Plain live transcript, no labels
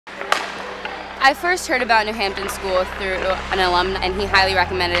I first heard about New Hampton School through an alum, and he highly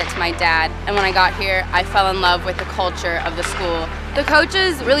recommended it to my dad. And when I got here, I fell in love with the culture of the school. The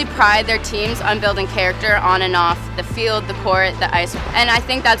coaches really pride their teams on building character on and off the field, the court, the ice. And I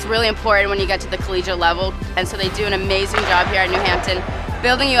think that's really important when you get to the collegiate level. And so they do an amazing job here at New Hampton,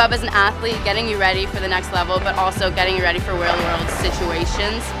 building you up as an athlete, getting you ready for the next level, but also getting you ready for real-world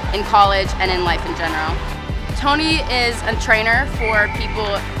situations in college and in life in general. Tony is a trainer for people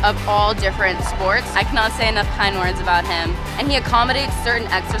of all different sports. I cannot say enough kind words about him. And he accommodates certain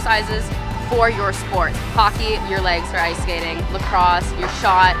exercises for your sport. Hockey, your legs for ice skating. Lacrosse, your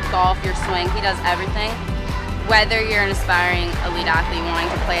shot. Golf, your swing. He does everything. Whether you're an aspiring elite athlete wanting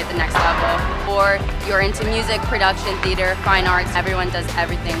to play at the next level, or you're into music, production, theater, fine arts, everyone does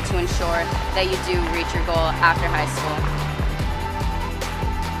everything to ensure that you do reach your goal after high school.